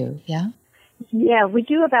pen too, yeah? Yeah, we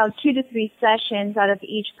do about 2 to 3 sessions out of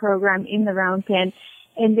each program in the round pen.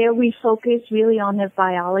 And there we focus really on their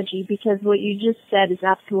biology, because what you just said is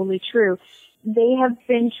absolutely true. They have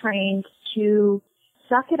been trained to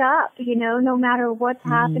suck it up, no matter what's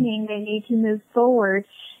happening, they need to move forward.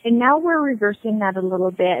 And now we're reversing that a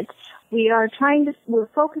little bit. We're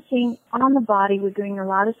focusing on the body. We're doing a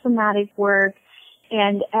lot of somatic work.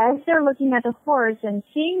 And as they're looking at the horse and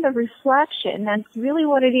seeing the reflection, that's really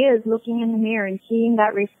what it is, looking in the mirror and seeing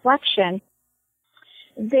that reflection,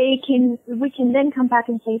 we can then come back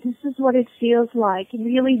and say, this is what it feels like.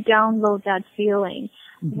 Really download that feeling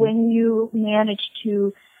when you manage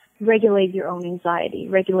to regulate your own anxiety,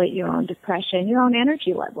 regulate your own depression, your own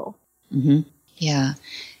energy level. Yeah.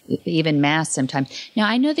 Even mass sometimes. Now,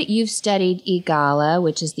 I know that you've studied EAGALA,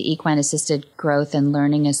 which is the Equine Assisted Growth and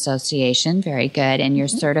Learning Association. Very good. And you're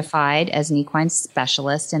certified as an equine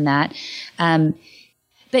specialist in that.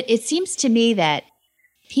 But it seems to me that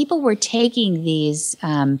people were taking these,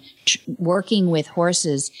 working with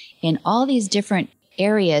horses in all these different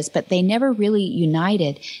areas, but they never really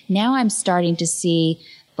united. Now I'm starting to see,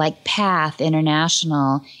 like PATH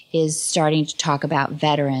International is starting to talk about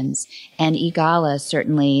veterans, and EAGALA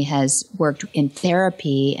certainly has worked in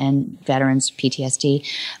therapy and veterans PTSD.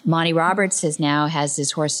 Monty Roberts has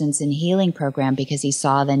this Horse Sense and Healing program because he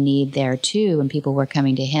saw the need there too, and people were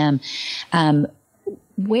coming to him.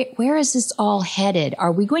 Where is this all headed?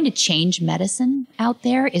 Are we going to change medicine out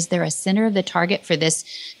there? Is there a center of the target for this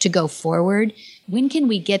to go forward? When can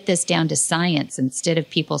we get this down to science instead of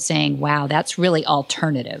people saying, wow, that's really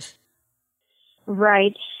alternative?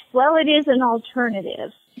 Right. Well, it is an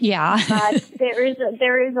alternative. Yeah. But there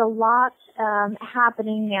is a lot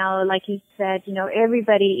happening now. Like you said,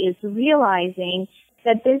 everybody is realizing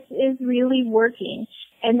that this is really working,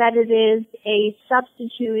 and that it is a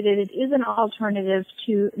substitute, and it is an alternative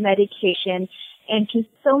to medication and to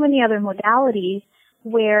so many other modalities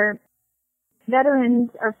where veterans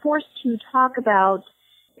are forced to talk about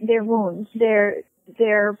their wounds,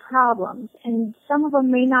 their problems, and some of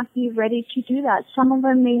them may not be ready to do that. Some of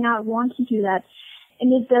them may not want to do that.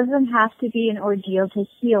 And it doesn't have to be an ordeal to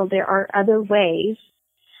heal. There are other ways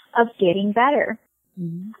of getting better.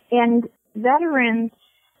 And veterans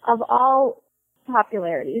of all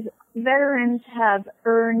popularities, veterans have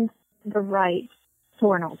earned the right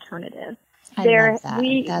for an alternative. I love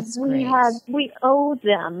that. That's great. We owe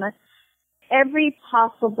them every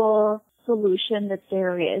possible solution that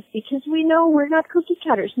there is, because we know we're not cookie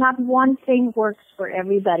cutters. Not one thing works for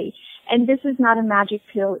everybody. And this is not a magic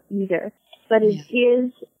pill either, but it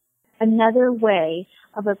is another way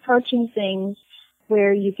of approaching things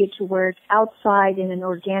where you get to work outside in an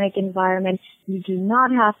organic environment. You do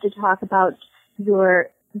not have to talk about your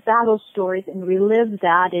battle stories and relive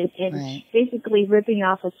that and basically ripping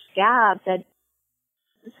off a scab that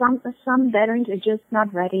some veterans are just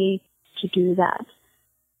not ready to do that.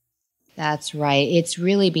 That's right. It's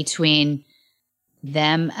really between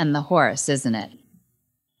them and the horse, isn't it?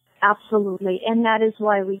 Absolutely. And that is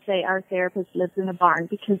why we say our therapist lives in a barn,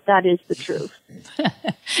 because that is the truth.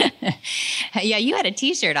 Yeah, you had a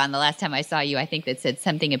T-shirt on the last time I saw you, I think, that said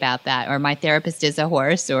something about that, or my therapist is a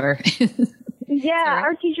horse, or... Yeah,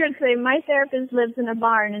 our T-shirts say, my therapist lives in a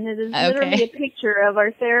barn, and it is literally a picture of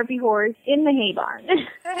our therapy horse in the hay barn.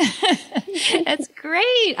 That's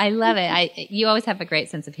great. I love it. You always have a great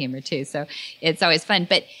sense of humor, too, so it's always fun.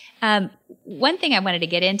 But one thing I wanted to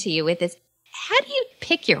get into you with is, how do you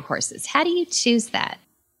pick your horses? How do you choose that?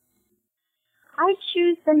 I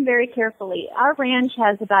choose them very carefully. Our ranch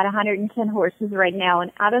has about 110 horses right now,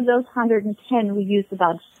 and out of those 110, we use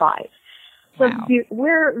about 5. So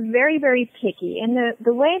we're very, very picky. And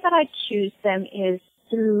the way that I choose them is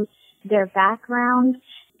through their background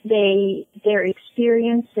their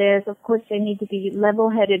experiences. Of course, they need to be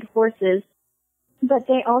level-headed horses, but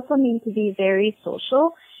they also need to be very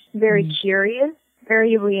social, very curious,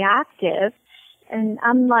 very reactive. And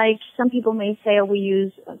unlike some people may say, oh, we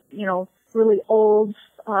use, really old,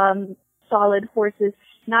 solid horses.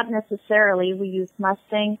 Not necessarily. We use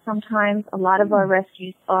Mustangs sometimes. A lot of our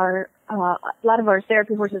rescues are, a lot of our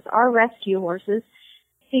therapy horses are rescue horses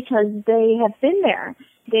because they have been there.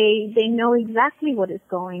 They know exactly what is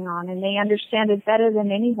going on and they understand it better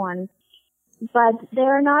than anyone. But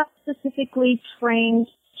they're not specifically trained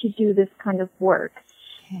to do this kind of work.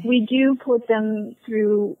 We do put them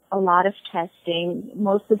through a lot of testing.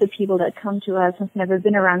 Most of the people that come to us have never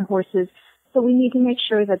been around horses, so we need to make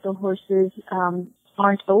sure that the horses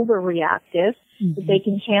aren't overreactive, that they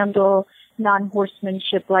can handle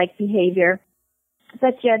non-horsemanship-like behavior,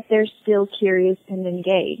 but yet they're still curious and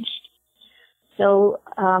engaged. So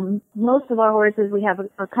most of our horses, we have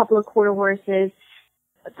a couple of quarter horses,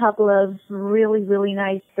 a couple of really, really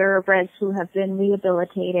nice thoroughbreds who have been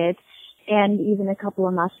rehabilitated, and even a couple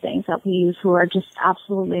of Mustangs that we use who are just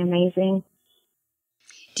absolutely amazing.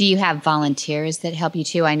 Do you have volunteers that help you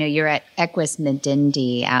too? I know you're at Equus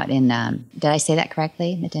Medindi out in, did I say that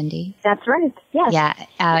correctly, Medindi? That's right, yes. Yeah,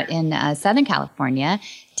 out in Southern California.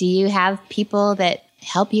 Do you have people that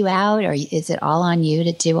help you out, or is it all on you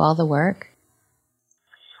to do all the work?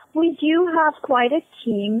 We do have quite a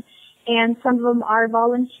team, and some of them are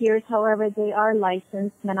volunteers. However, they are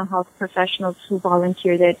licensed mental health professionals who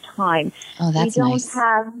volunteer their time. Oh, that's nice. We don't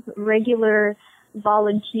have regular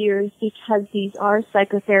volunteers because these are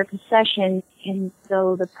psychotherapy sessions, and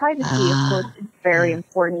so the privacy, of course, is very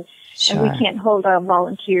important. Sure. And we can't hold our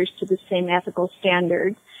volunteers to the same ethical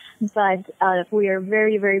standards. But we are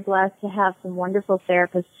very, very blessed to have some wonderful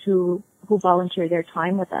therapists who volunteer their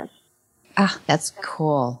time with us. Ah, that's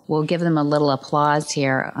cool. We'll give them a little applause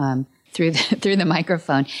here through the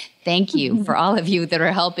microphone. Thank you for all of you that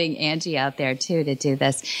are helping Angie out there too to do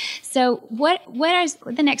this. So, what are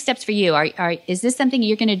the next steps for you? Is this something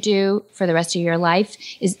you're going to do for the rest of your life?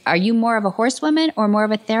 Are you more of a horsewoman or more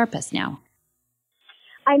of a therapist now?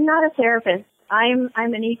 I'm not a therapist. I'm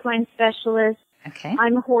an equine specialist. Okay.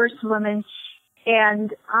 I'm a horsewoman,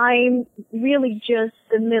 and I'm really just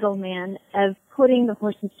the middleman of putting the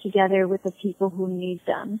horses together with the people who need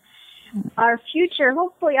them. Our future,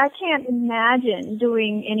 hopefully, I can't imagine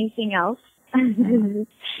doing anything else.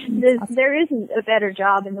 There isn't a better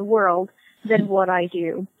job in the world than what I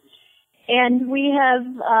do. And we have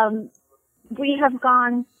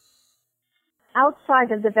gone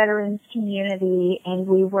outside of the veterans community, and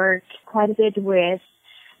we work quite a bit with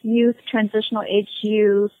youth, transitional age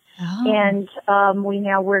youth, and we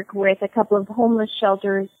now work with a couple of homeless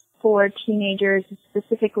shelters for teenagers,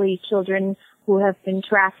 specifically children who have been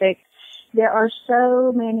trafficked. There are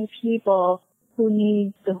so many people who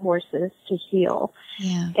need the horses to heal.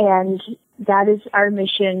 Yeah. And that is our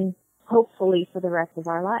mission, hopefully, for the rest of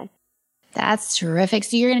our life. That's terrific.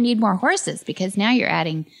 So you're going to need more horses because now you're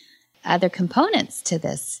adding other components to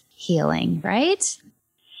this healing, right?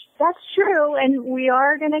 That's true. And we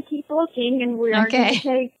are going to keep looking, and we are going to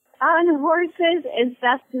take on horses as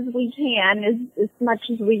best as we can, as much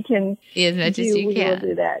as we can. As much as you can. We will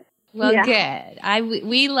do that. Well, good.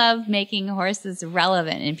 We love making horses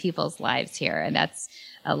relevant in people's lives here. And that's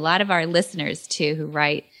a lot of our listeners, too, who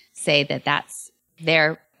write say that that's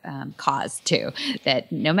their cause, too, that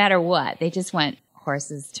no matter what, they just want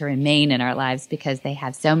horses to remain in our lives because they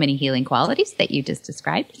have so many healing qualities that you just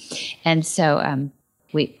described. And so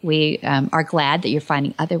we are glad that you're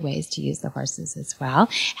finding other ways to use the horses as well.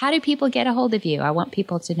 How do people get a hold of you? I want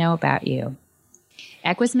people to know about you.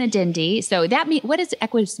 Equus Medindi. So what does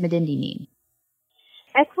Equus Medindi mean?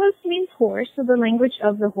 Equus means horse, so the language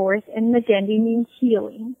of the horse, and Medindi means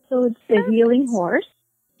healing. So it's the healing horse.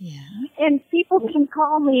 Yeah. And people can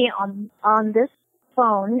call me on this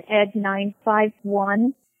phone at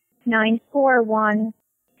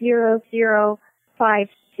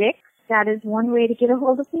 951-941-0056. That is one way to get a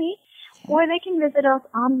hold of me. Okay. Or they can visit us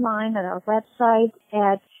online at our website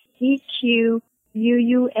at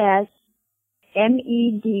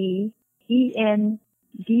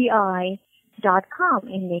EQUUSMEDENDI.com,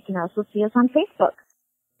 and they can also see us on Facebook.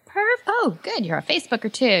 Perfect. Oh, good. You're a Facebooker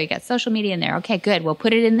too. You got social media in there. Okay, good. We'll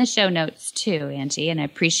put it in the show notes too, Angie, and I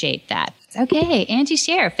appreciate that. Okay, Angie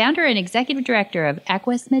Scher, founder and executive director of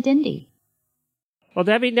Equus Medindi. Well,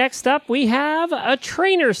 Debbie, next up we have a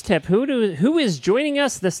trainer's tip. Who is joining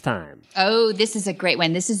us this time? Oh, this is a great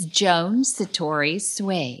one. This is Joan Satori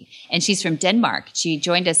Sway, and she's from Denmark. She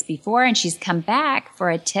joined us before, and she's come back for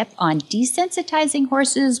a tip on desensitizing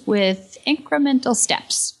horses with incremental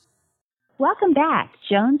steps. Welcome back,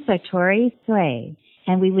 Joan Sartori Sway.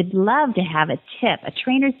 And we would love to have a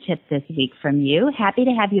trainer's tip this week from you. Happy to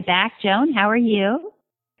have you back, Joan. How are you?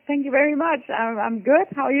 Thank you very much. I'm good.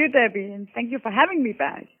 How are you, Debbie? And thank you for having me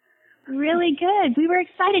back. Really good. We were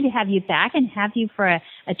excited to have you back and have you for a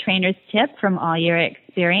trainer's tip from all your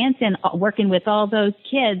experience and working with all those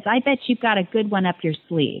kids. I bet you've got a good one up your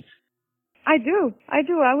sleeve. I do.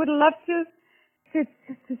 I would love to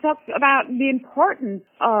talk about the importance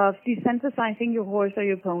of desensitizing your horse or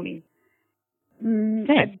your pony.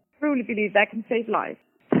 I truly believe that can save lives.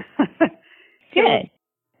 Good.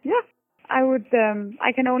 Yeah, I would.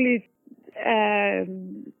 I can only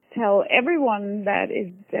tell everyone that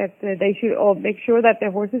they should all make sure that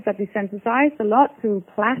their horses are desensitized a lot to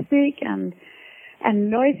plastic and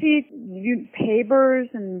noisy papers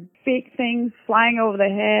and big things flying over the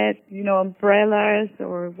head, umbrellas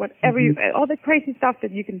or whatever, all the crazy stuff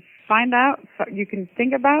that you can find out, you can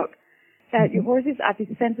think about, that your horses are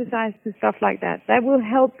desensitized to stuff like that. That will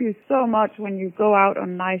help you so much when you go out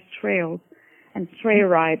on nice trails and trail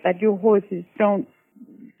ride, that your horses don't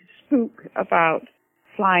spook about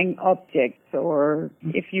flying objects, or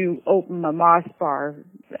if you open a Mars bar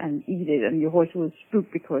and eat it and your horse will spook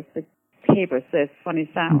because the paper says funny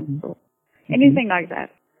sounds or anything like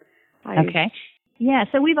that. Okay. Yeah,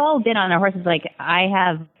 so we've all been on our horses. Like I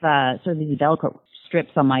have sort of these Velcro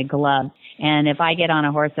strips on my gloves, and if I get on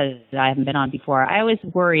a horse that I haven't been on before, I always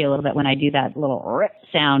worry a little bit when I do that little rip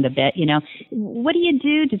sound a bit, What do you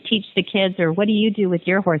do to teach the kids, or what do you do with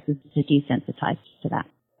your horses to desensitize to that?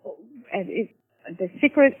 The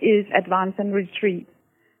secret is advance and retreat.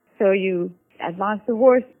 So you advance the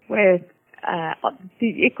horse with,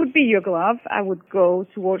 it could be your glove. I would go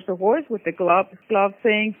towards the horse with the glove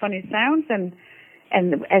saying funny sounds,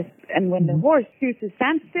 and when the horse chooses to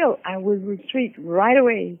stand still, I will retreat right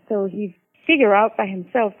away. So he figure out by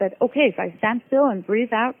himself that, okay, if I stand still and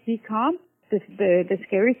breathe out, be calm, the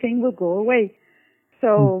scary thing will go away.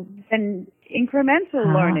 So then incremental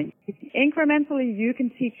learning. Incrementally, you can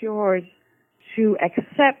teach your horse to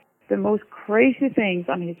accept the most crazy things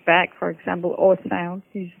on his back, for example, or sounds.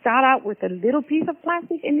 You start out with a little piece of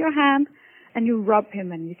plastic in your hand and you rub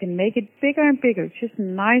him, and you can make it bigger and bigger, just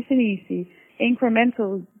nice and easy.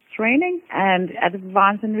 Incremental training and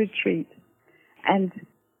advance and retreat. And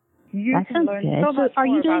you can learn so much are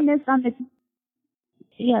more you doing about this on the...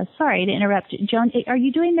 Yeah, sorry to interrupt, Joan. Are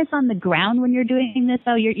you doing this on the ground when you're doing this?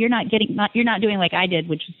 Oh, you're not doing like I did,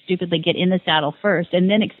 which was stupidly get in the saddle first and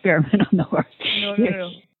then experiment on the horse.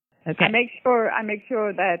 No. Okay. I make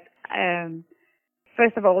sure that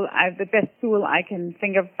first of all, the best tool I can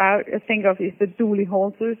think of is the dually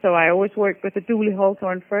halter. So I always work with the dually halter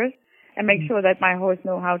on first and make sure that my horse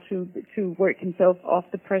know how to work himself off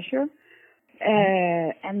the pressure,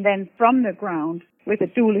 and then from the ground with a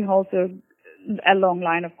dually halter. A long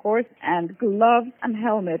line, of course, and gloves and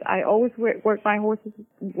helmet. I always work my horses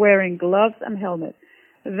wearing gloves and helmet.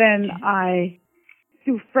 Then I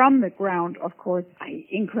do from the ground, of course, I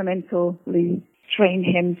incrementally train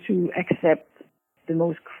him to accept the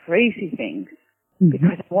most crazy things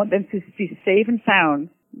because I want them to be safe and sound,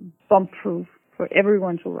 bump-proof for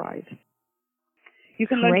everyone to ride. You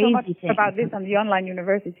can learn so much about this on the online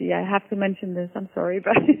university. I have to mention this. I'm sorry,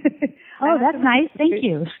 but... Oh, that's nice. Thank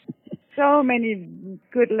you. So many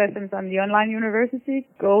good lessons on the online university.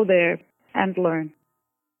 Go there and learn.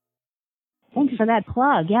 Thanks for that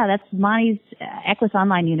plug. Yeah, that's Monty's Equus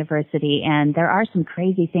Online University, and there are some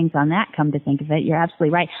crazy things on that, come to think of it. You're absolutely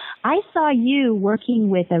right. I saw you working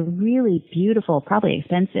with a really beautiful, probably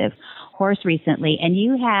expensive horse recently, and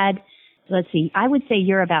you had, let's see, I would say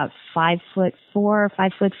you're about 5'4",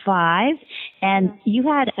 5'5", and you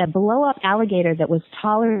had a blow-up alligator that was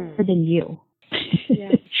taller than you. Yeah,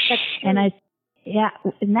 that's true. And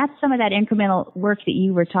that's some of that incremental work that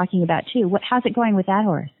you were talking about too. How's it going with that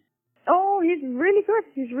horse? Oh, he's really good.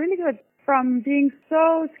 He's really good. From being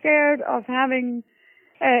so scared of having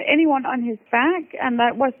anyone on his back, and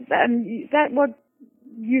that what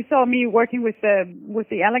you saw me working with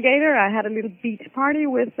the alligator. I had a little beach party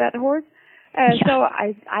with that horse, so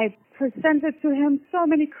I presented to him so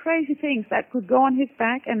many crazy things that could go on his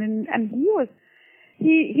back, and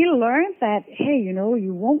he learned that, hey,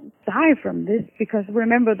 you won't die from this, because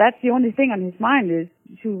remember, that's the only thing on his mind is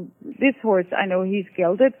this horse, I know he's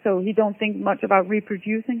gelded, so he don't think much about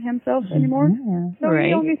reproducing himself anymore. So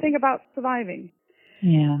he only think about surviving.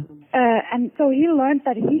 Yeah. And so he learned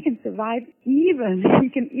that he can survive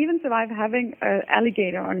survive having an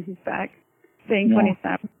alligator on his back, saying funny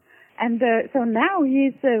stuff. And so now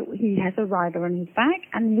he has a rider on his back,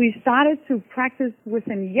 and we started to practice with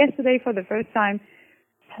him yesterday for the first time,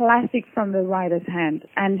 plastic from the rider's hand,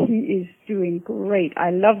 and he is doing great.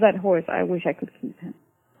 I love that horse. I wish I could keep him.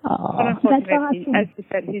 Oh, but unfortunately, that's awesome. as you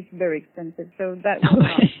said, he's very expensive, so that will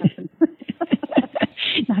not happen.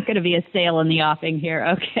 Not going to be a sale in the offing here.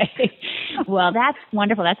 Okay. Well, that's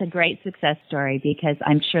wonderful. That's a great success story because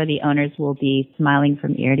I'm sure the owners will be smiling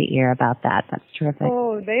from ear to ear about that. That's terrific.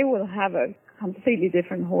 Oh, they will have a completely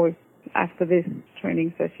different horse after this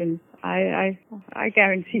training session. I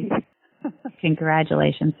guarantee.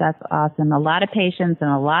 Congratulations. That's awesome. A lot of patience and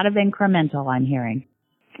a lot of incremental, I'm hearing.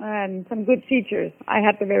 And some good teachers. I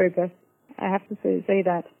had the very best. I have to say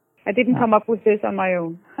that. I didn't come up with this on my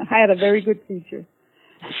own. I had a very good teacher.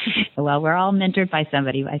 Well, we're all mentored by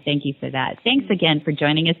somebody. I thank you for that. Thanks again for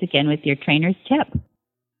joining us again with your trainer's tip.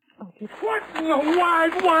 What in the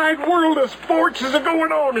wide, wide world of sports is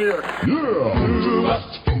going on here?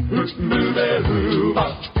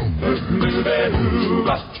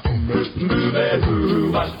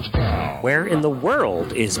 Where in the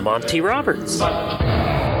world is Monty Roberts?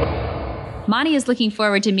 Monty is looking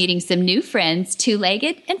forward to meeting some new friends,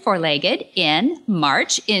 two-legged and four-legged, in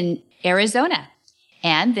March in Arizona.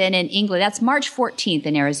 And then in England, that's March 14th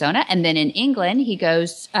in Arizona. And then in England, he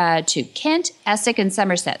goes to Kent, Essex, and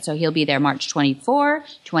Somerset. So he'll be there March 24,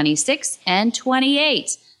 26, and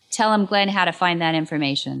 28. Tell him, Glenn, how to find that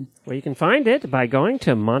information. Well, you can find it by going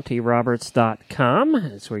to montyroberts.com.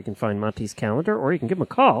 That's where you can find Monty's calendar, or you can give him a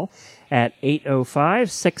call at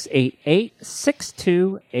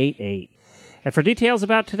 805-688-6288. And for details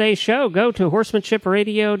about today's show, go to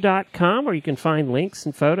horsemanshipradio.com, where you can find links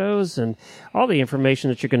and photos and all the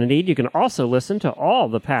information that you're going to need. You can also listen to all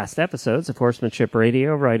the past episodes of Horsemanship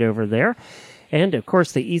Radio right over there. And, of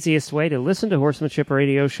course, the easiest way to listen to Horsemanship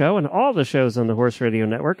Radio Show and all the shows on the Horse Radio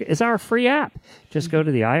Network is our free app. Just go to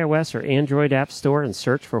the iOS or Android App Store and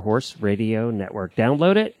search for Horse Radio Network.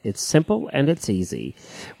 Download it. It's simple and it's easy.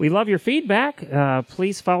 We love your feedback.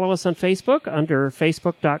 Please follow us on Facebook under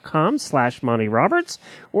facebook.com/Monty Roberts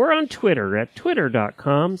or on Twitter at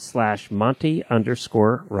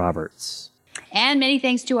twitter.com/Monty_Roberts. And many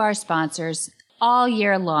thanks to our sponsors all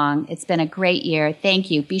year long. It's been a great year. Thank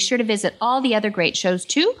you. Be sure to visit all the other great shows,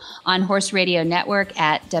 too, on Horse Radio Network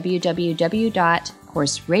at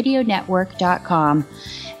www.horseradionetwork.com.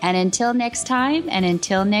 And until next time and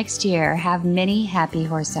until next year, have many happy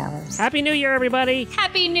horse hours. Happy New Year, everybody.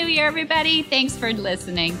 Happy New Year, everybody. Thanks for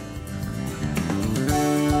listening.